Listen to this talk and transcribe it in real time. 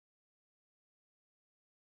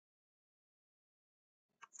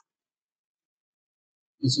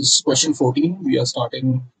This is question 14. We are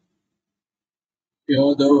starting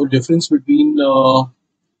here. The difference between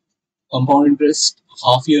compound interest,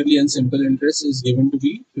 half yearly, and simple interest is given to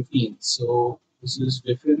be 15. So this is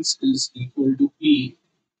difference is equal to P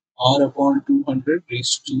R upon 200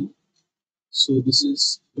 raised to 2. So this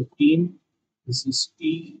is 15. This is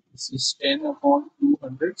P. This is 10 upon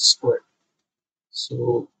 200 squared.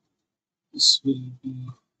 So this will be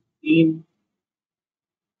 15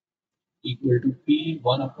 equal to P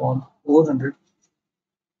 1 upon 400.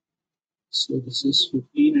 So this is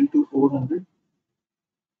 15 into 400.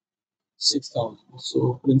 6,000.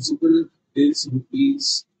 So principal is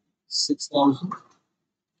rupees 6,000.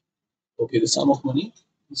 Okay, the sum of money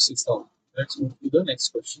is 6,000. Let's move to the next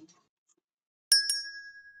question.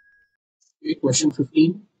 Okay, question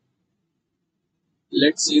 15.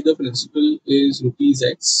 Let's say the principal is rupees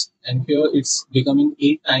X and here it's becoming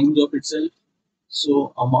 8 times of itself.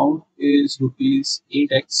 So amount is rupees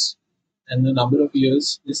 8X and the number of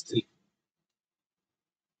years is 3.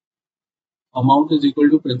 Amount is equal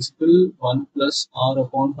to principal 1 plus R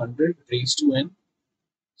upon 100 raised to N.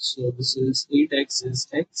 So this is 8X is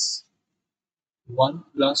X 1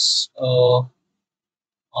 plus R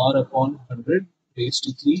upon 100 raised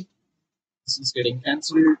to 3. This is getting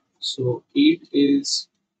cancelled. So 8 is,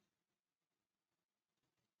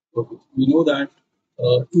 okay, we know that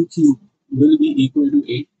 2 cube will be equal to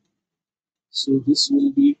 8. So this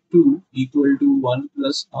will be 2 equal to 1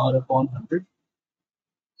 plus R upon 100.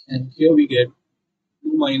 And here we get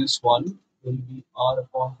 2 minus 1 will be R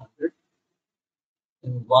upon 100.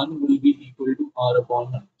 And 1 will be equal to R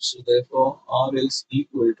upon 100. So therefore R is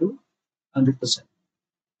equal to 100%.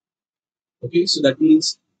 Okay, so that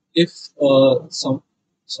means if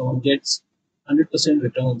someone gets 100%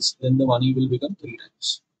 returns, then the money will become 3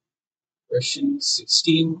 times. Question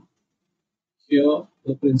 16. Here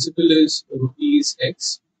the principal is rupees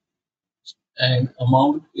X and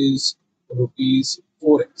amount is rupees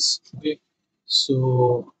 4X. Okay,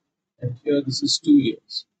 so and here this is 2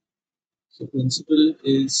 years. So principal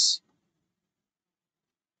is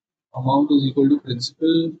amount is equal to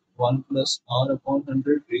principal 1 plus R upon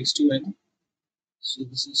 100 raised to N. So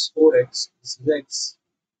this is 4X, this is X.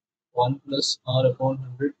 1 plus R upon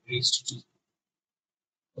 100 raised to 2.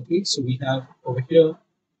 Okay, so we have over here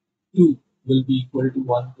 2 will be equal to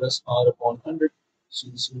 1 plus R upon 100. So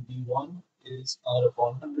this will be 1 is R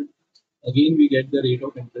upon 100. Again, we get the rate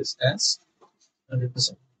of interest as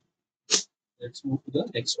 100%. Let's move to the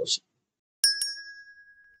next question.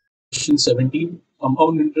 Question 17.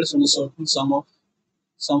 Compound interest on a certain sum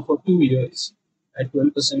for 2 years at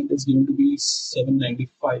 12% is given to be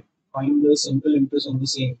 795. Find the simple interest on the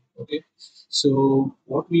same. Okay, so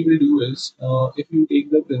what we will do is if you take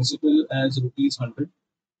the principal as rupees 100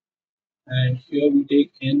 and here we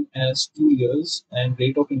take n as 2 years and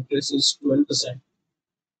rate of interest is 12%.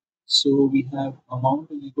 So we have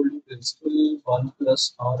amount is equal to principal 1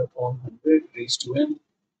 plus R upon 100 raised to n.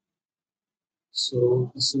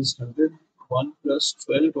 So this is 100, 1 plus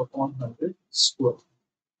 12 upon 100 square.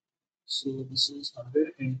 So this is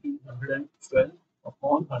 100 into 112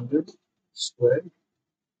 upon 100 squared.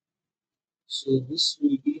 So this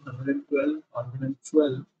will be 112,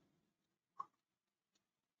 112.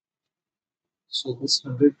 So this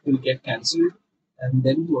 100 will get cancelled. And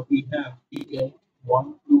then what we have, we get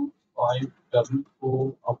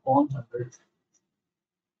 12544 upon 100.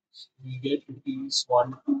 So we get rupees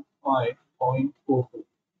 125.44.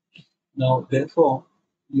 Now, therefore,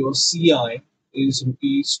 your CI is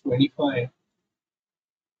rupees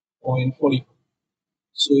 25.44.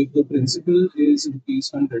 So if the principal is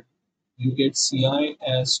rupees 100, you get CI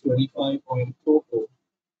as 25.44.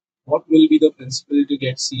 What will be the principal to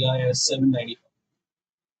get CI as 795?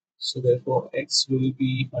 So therefore X will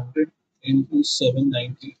be 100 into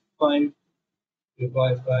 795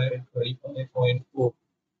 divided by 25.4.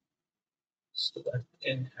 So that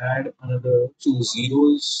can add another 2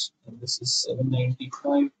 zeros and this is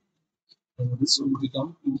 795 and this will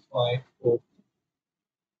become 254.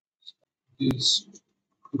 Is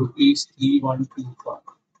rupees 3125.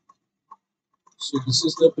 So this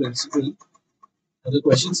is the principal. Now the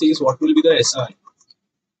question says what will be the SI?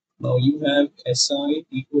 Now you have SI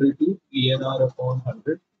equal to PNR upon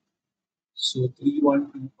 100. So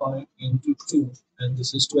 3125 into 2 and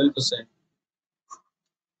this is 12%.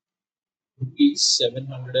 Rupees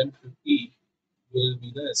 750 will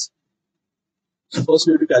be the SI. So first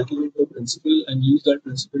we have to calculate the principal and use that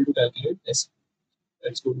principal to calculate SI.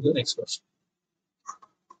 Let's go to the next question.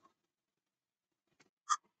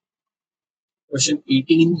 Question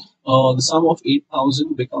 18. The sum of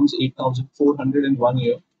 8,000 becomes 8,400 in 1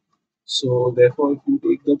 year. So therefore, if you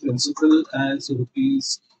take the principal as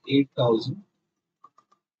rupees 8,000,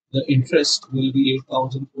 the interest will be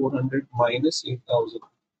 8,400 minus 8,000.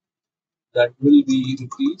 That will be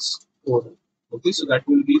rupees 400. Okay, so that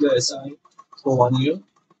will be the SI for 1 year.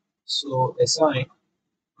 So SI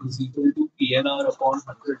is equal to PNR upon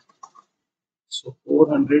 100. So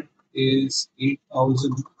 400 is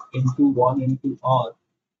 8,000 into 1 into R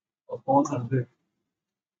upon 100.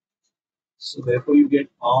 So therefore you get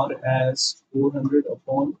R as 400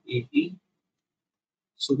 upon 80.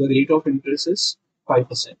 So the rate of interest is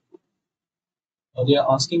 5%. Now they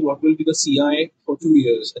are asking what will be the CI for 2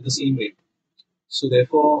 years at the same rate. So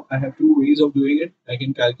therefore I have two ways of doing it. I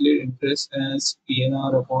can calculate interest as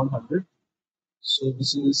PNR upon 100. So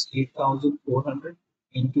this is 8,400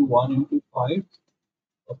 into 1 into 5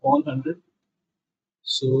 upon 100.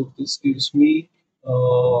 So this gives me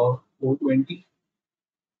 420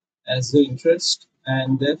 as the interest,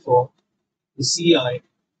 and therefore the CI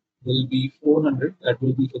will be 400. That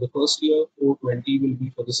will be for the first year, 420 will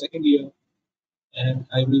be for the second year, and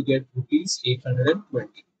I will get rupees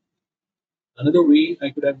 820. Another way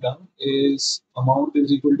I could have done is amount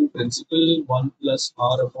is equal to principal 1 plus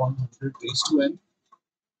R upon 100 raised to n.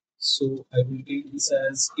 So I will take this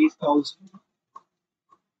as 8,000.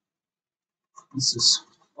 This is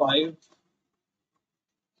 5,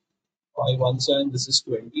 5 one side, this is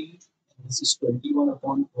 20, and this is 21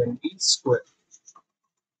 upon 20 square.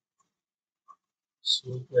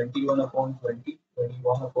 So 21 upon 20,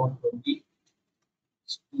 21 upon 20,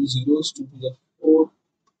 so 2 zeros, 2 to the 4.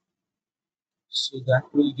 So that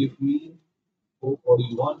will give me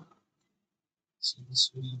 441. So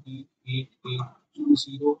this will be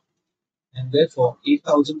 8820, and therefore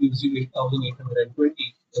 8,000 gives you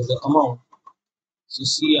 8,820 as the amount. So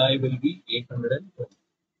CI will be 820.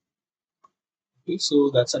 Okay, so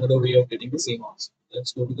that's another way of getting the same answer.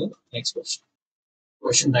 Let's go to the next question.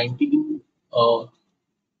 Question 19.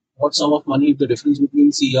 What sum of money if the difference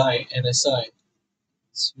between CI and SI?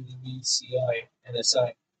 This will be CI and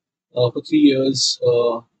SI. For 3 years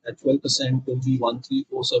at 12% will be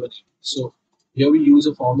 13478. So here we use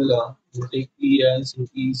a formula. We'll take P as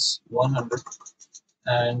rupees 100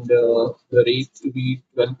 and the rate to be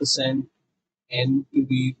 12%, N to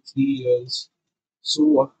be 3 years. So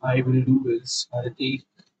what I will do is I'll take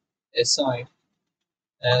SI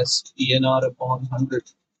as PNR upon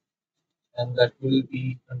 100, and that will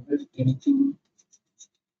be 100 into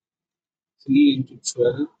 3 into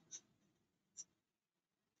 12.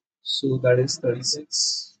 So that is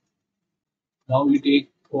 36. Now we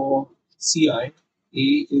take for CI,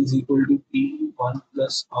 A is equal to P 1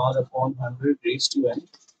 plus R upon 100 raised to N.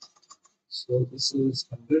 So this is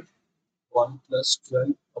 100, 1 plus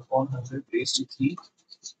 12 upon 100 raised to 3.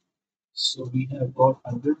 So we have got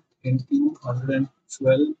 100 into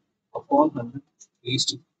 112 upon 100 raised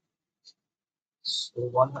to 3. So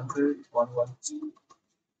 100, 112.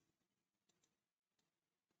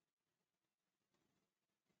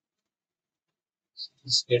 So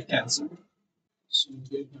this get cancelled. So we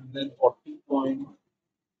get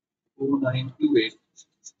 140.0928.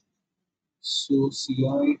 So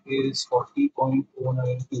CI is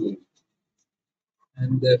 40.0928,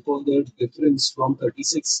 and therefore the difference from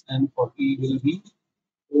 36 and 40 will be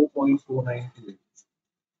 4.498.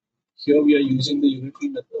 Here we are using the unitary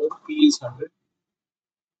method. P is 100.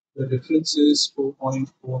 The difference is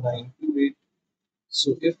 4.4928.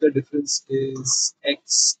 So if the difference is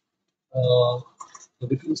X, the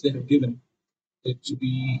difference they have given it to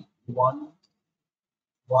be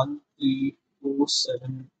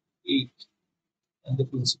 1,13478, and the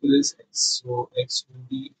principal is X. So X will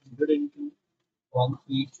be 100 into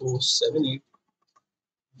 13478.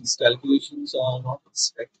 These calculations are not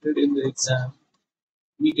expected in the exam.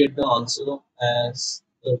 We get the answer as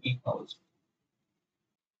 30,000.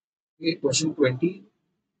 Okay, question 20.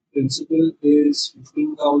 Principal is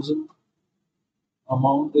 15,000.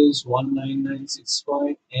 Amount is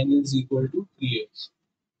 19965. N is equal to 3 years.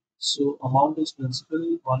 So amount is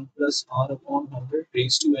principal 1 plus R upon 100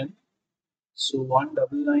 raised to N. So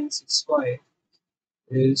 19965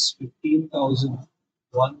 is 15,000.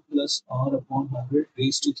 1 plus R upon 100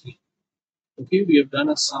 raised to 3. Okay, we have done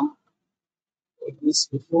a sum like this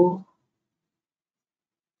before,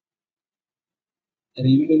 and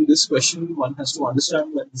even in this question one has to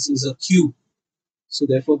understand that this is a cube, so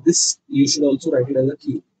therefore this you should also write it as a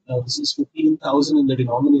cube. Now this is 15,000 in the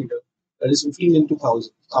denominator, that is 15 into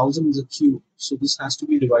 1,000. 1,000 is a cube, so this has to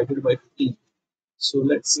be divided by 15. So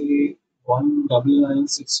let's say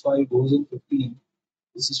 19965 goes in 15.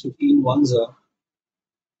 This is 15 ones are,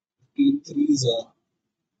 15 threes are,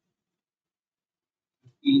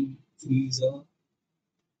 15 threes are,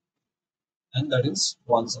 and that is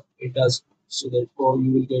 1 sir. It does. So therefore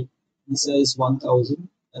you will get this as 1000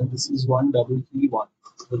 and this is 1331,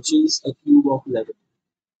 which is a cube of 11.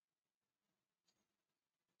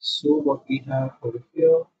 So what we have over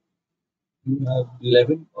here, you have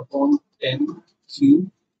 11 upon 10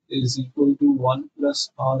 cube is equal to 1 plus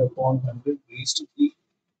r upon 100 raised to 3.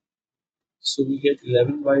 So we get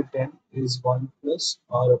 11 by 10 is 1 plus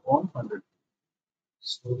r upon 100.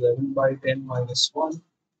 So 11 by 10 minus 1.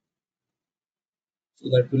 So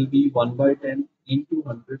that will be 1 by 10 into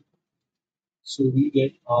 100. So we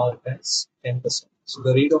get r as 10%. So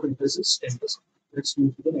the rate of interest is 10%. Let's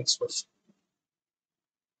move to the next question.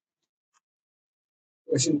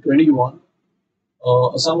 Question 21.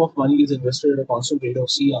 A sum of money is invested at a constant rate of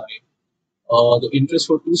CI. The interest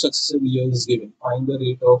for 2 successive years is given. Find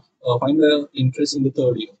the interest in the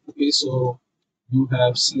third year. Okay, so you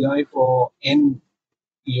have CI for n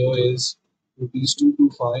year is rupees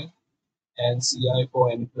 225 and CI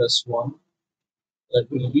for n plus 1, that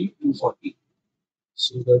will be 240.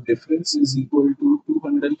 So the difference is equal to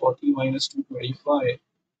 240 minus 225,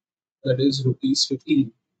 that is rupees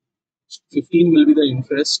 15. 15 will be the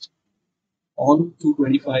interest on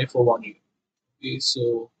 225 for 1 year. Okay,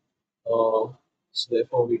 uh, so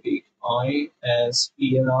therefore we take I as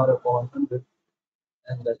PNR upon 100,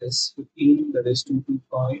 and that is 15, that is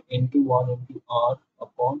 225 into 1 into R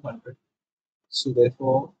upon 100. So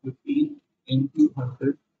therefore 15 into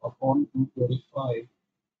 100 upon 225,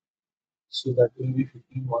 so that will be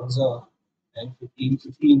 15 ones are and 15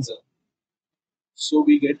 15s are. So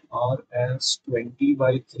we get R as 20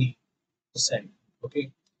 by 3%.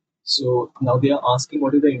 Okay, so now they are asking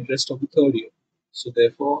what is the interest of the third year. So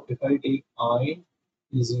therefore if I take I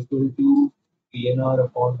is equal to PNR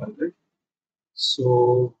upon 100,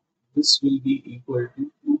 so this will be equal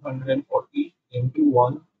to 240 into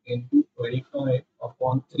 1 into 25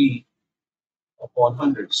 upon 3 upon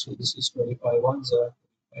 100. So this is 25 ones are,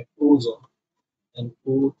 25 fours are, and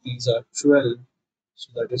 4 threes are 12. So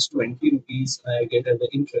that is 20 rupees I get as the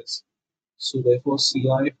interest. So therefore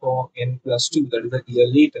CI for n plus 2, that is a year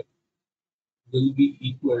later, will be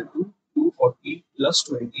equal to 240 plus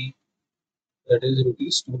 20, that is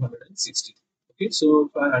rupees 260. Okay, so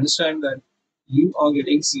if I understand that you are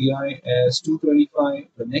getting CI as 225,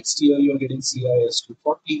 the next year you are getting CI as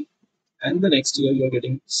 240, and the next year you are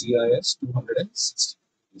getting CI as 260.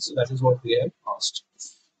 Okay, so that is what they have asked.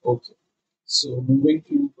 Okay, so moving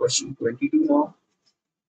to question 22 now.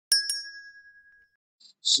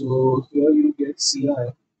 So here you get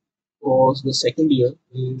CI for the second year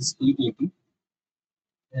is 880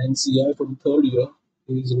 and CI for the third year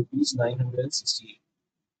is rupees 968.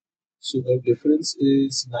 So the difference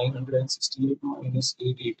is 968 minus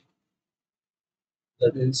 880.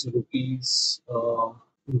 That is rupees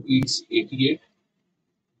 88.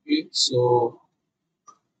 Okay, so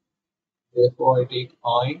therefore I take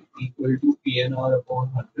I equal to PNR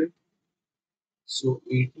upon 100. So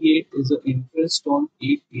 88 is the interest on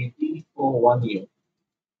 880 for 1 year.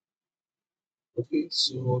 Okay,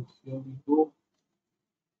 so here we go.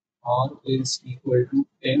 R is equal to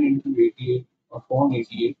 10 into 88 upon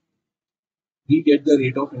 88. We get the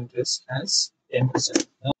rate of interest as 10%.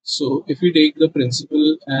 So if we take the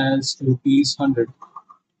principal as rupees 100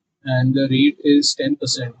 and the rate is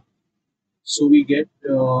 10%, so we get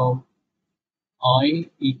I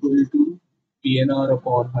equal to PNR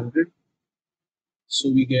upon 100. So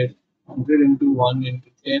we get 100 into 1 into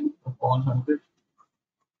 10 upon 100.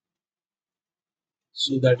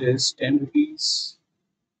 So that is 10 rupees.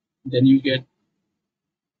 Then you get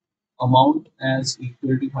amount as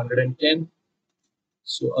equal to 110.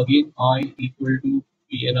 So again I equal to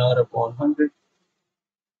PNR upon 100.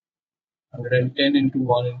 110 into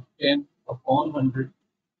 1 into 10 upon 100,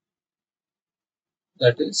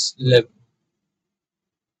 that is 11.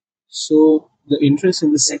 So the interest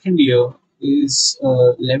in the second year is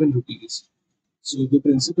 11 rupees. So if the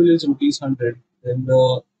principal is rupees 100, then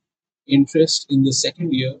the interest in the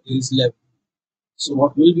second year is 11. So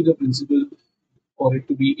what will be the principal for it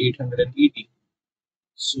to be 880?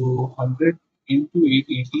 So 100 into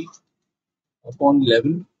 880 upon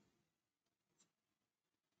 11.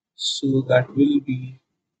 So that will be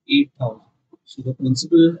 8,000. So the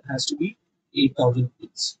principal has to be 8,000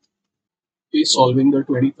 rupees. Okay, solving the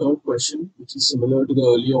 23rd question, which is similar to the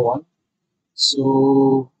earlier one.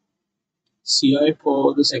 So CI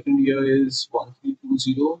for the second year is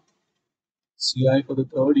 1320. CI for the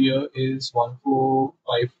third year is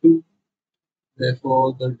 1452.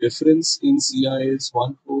 Therefore, the difference in CI is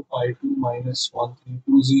 1452 minus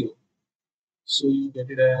 1320. So you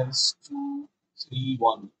get it as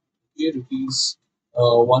 231. Okay, rupees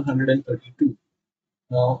 132.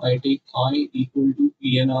 Now I take I equal to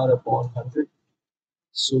PNR upon 100.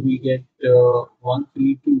 So we get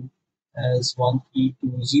 132 as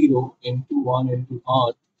 1320 into 1 into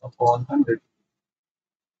R upon 100.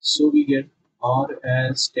 So we get R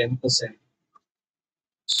as 10%.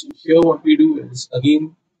 So here what we do is,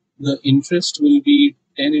 again, the interest will be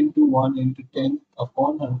 10 into 1 into 10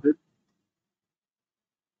 upon 100.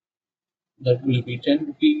 That will be 10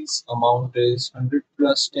 rupees. Amount is 100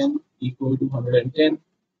 plus 10 equal to 110.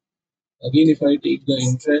 Again, if I take the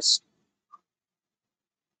interest,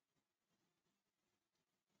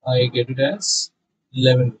 I get it as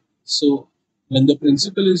 11. So when the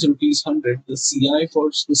principal is rupees 100, the CI for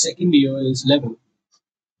the second year is 11.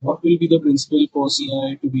 What will be the principal for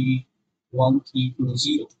CI to be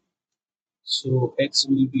 1320? So X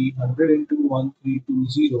will be 100 into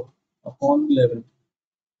 1320 upon 11.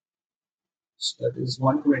 So that is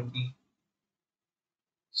 120.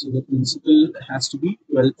 So the principal has to be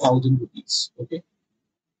 12,000 rupees. Okay.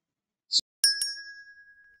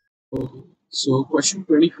 So question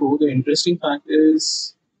 24, the interesting fact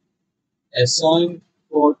is SI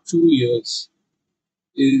for 2 years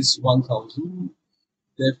is 1000.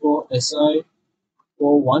 Therefore, SI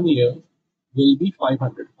for 1 year will be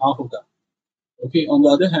 500, half of that. Okay. On the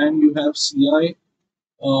other hand, you have CI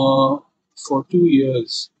for 2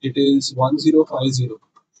 years, it is 1050.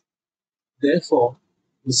 Therefore,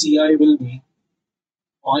 the CI will be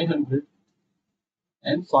 500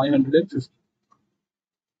 and 550.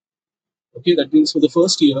 Okay, that means for the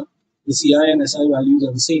first year, the CI and SI values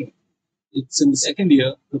are the same. It's in the second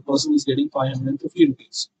year, the person is getting 550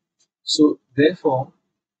 rupees. So therefore,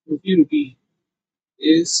 50 rupee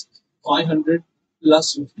is 500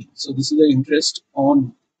 plus 50. So this is the interest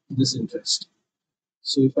on this interest.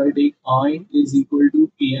 So if I take I is equal to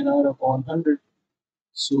PNR upon 100,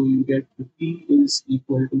 so you get 50 is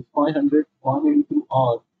equal to 500, 1 into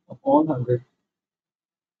R upon 100.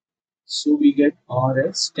 So we get R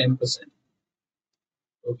as 10%.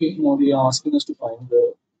 Okay, now they are asking us to find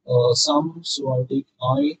the sum. So I take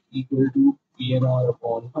I equal to PNR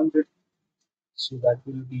upon 100. So that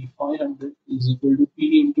will be 500 is equal to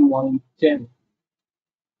P into 1 into 10.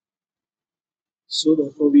 So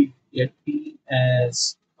therefore we get P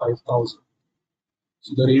as 5,000.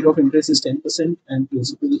 So the rate of interest is 10% and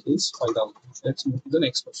principal is 5,000. Let's move to the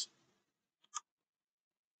next question.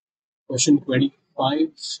 Question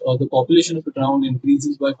 25. The population of a town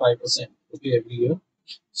increases by 5%, okay, every year.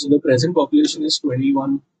 So the present population is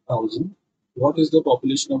 21,000. What is the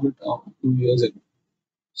population of the town 2 years ago?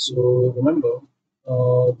 So remember,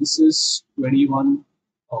 this is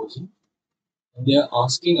 21,000. And they are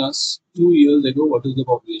asking us 2 years ago what is the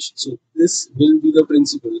population. So this will be the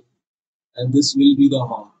principal and this will be the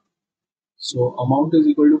amount. So amount is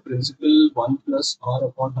equal to principal 1 plus R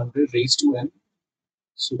upon 100 raised to n.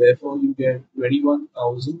 So therefore you get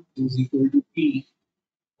 21,000 is equal to P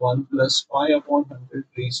 1 plus 5 upon 100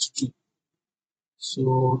 raised to 2.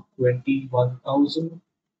 So 21,000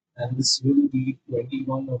 and this will be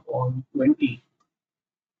 21 upon 20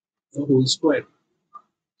 the whole square.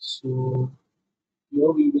 So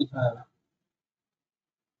here we will have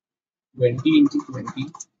 20 into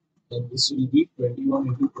 20 and this will be 21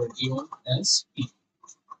 into 21 as P.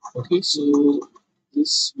 Okay, so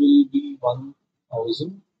this will be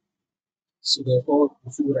 1000. So therefore,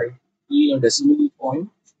 if you write P a decimal point,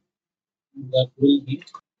 that will be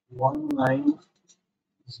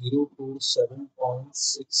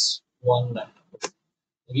 19047.619.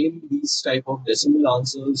 Again, these type of decimal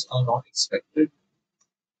answers are not expected.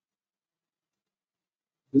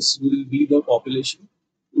 This will be the population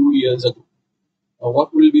 2 years ago.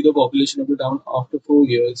 What will be the population of the town after 4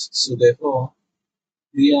 years? So therefore,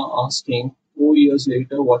 they are asking 4 years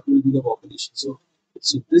later what will be the population. So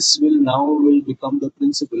this will become the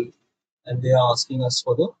principal, and they are asking us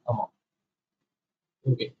for the amount.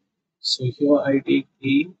 Okay, so here I take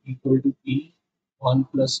A equal to P 1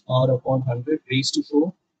 plus R upon 100 raised to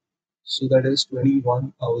 4. So that is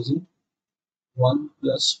 21,000. 1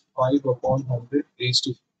 plus 5 upon 100 raised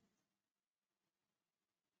to 4.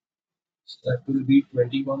 So that will be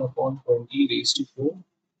 21 upon 20 raised to 4.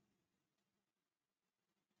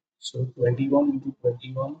 So 21 into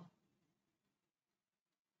 21,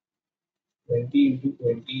 20 into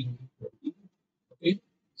 20 into 20. Okay,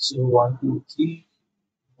 so 1, 2, 3,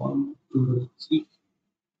 1, 2, 3.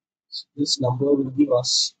 So this number will give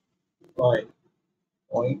us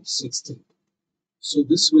 5.63. So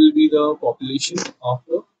this will be the population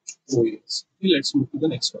after 4 years. Okay, let's move to the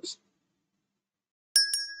next question.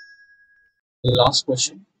 The last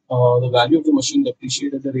question. The value of the machine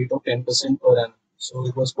depreciated at the rate of 10% per annum. So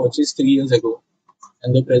it was purchased 3 years ago,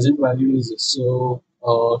 and the present value is this. So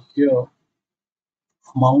Here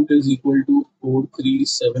amount is equal to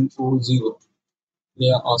 43740. They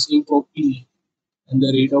are asking for P and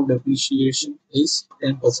the rate of depreciation is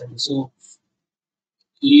 10%. So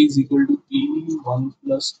A is equal to P 1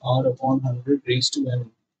 plus R upon 100 raised to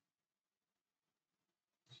N.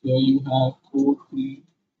 Here you have 4, 3.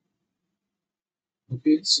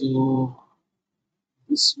 Okay, so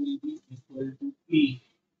this will be equal to P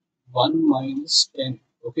 1 minus 10.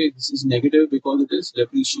 Okay, this is negative because it is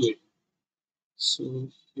depreciate. So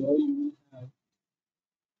here you have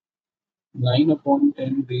 9 upon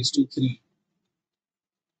 10 raised to 3.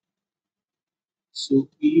 So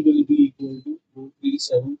P will be equal to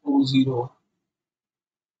 43740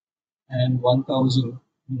 and 1000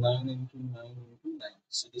 9 into 9 into 9.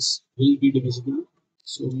 So this will be divisible.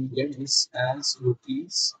 So we get this as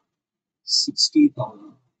rupees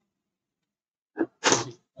 60,000.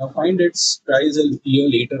 Now find its price a year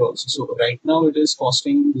later also. So right now it is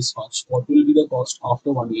costing this much. What will be the cost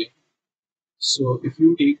after 1 year? So if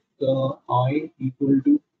you take I equal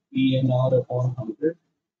to PNR upon 100,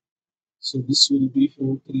 so this will be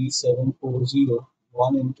 43740,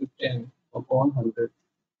 1 into 10 upon 100.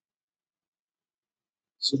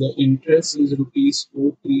 So the interest is rupees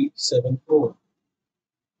 4374.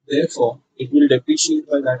 Therefore, it will depreciate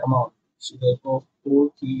by that amount. So therefore,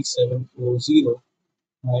 43740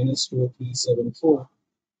 minus 4374.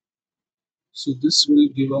 So this will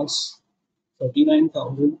give us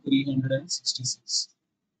 39,366.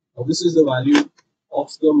 Now this is the value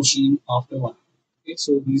of the machine after 1. Okay,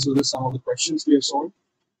 so these were some of the questions we have solved.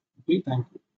 Okay, thank you.